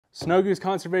Snow Goose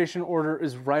conservation order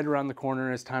is right around the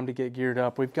corner. It's time to get geared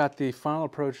up. We've got the Final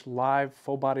Approach live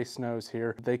full body snows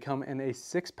here. They come in a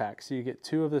 6-pack, so you get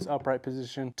 2 of this upright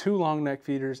position, 2 long neck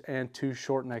feeders, and 2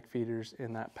 short neck feeders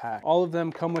in that pack. All of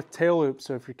them come with tail loops,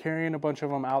 so if you're carrying a bunch of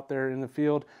them out there in the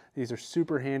field, these are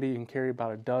super handy. You can carry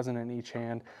about a dozen in each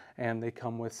hand, and they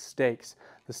come with stakes.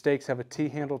 The stakes have a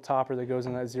T-handle topper that goes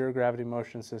in that zero gravity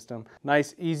motion system.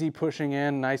 Nice, easy pushing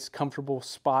in, nice, comfortable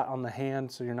spot on the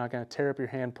hand, so you're not gonna tear up your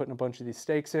hand putting a bunch of these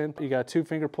stakes in. You got a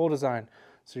 2-finger pull design,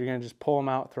 so you're gonna just pull them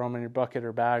out, throw them in your bucket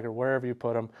or bag or wherever you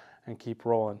put them, and keep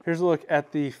rolling. Here's a look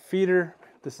at the feeder.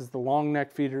 This is the long neck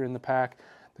feeder in the pack.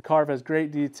 The carve has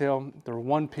great detail. They're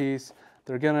one piece.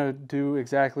 They're gonna do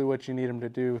exactly what you need them to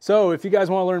do. So if you guys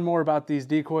wanna learn more about these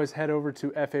decoys, head over to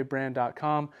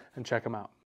fabrand.com and check them out.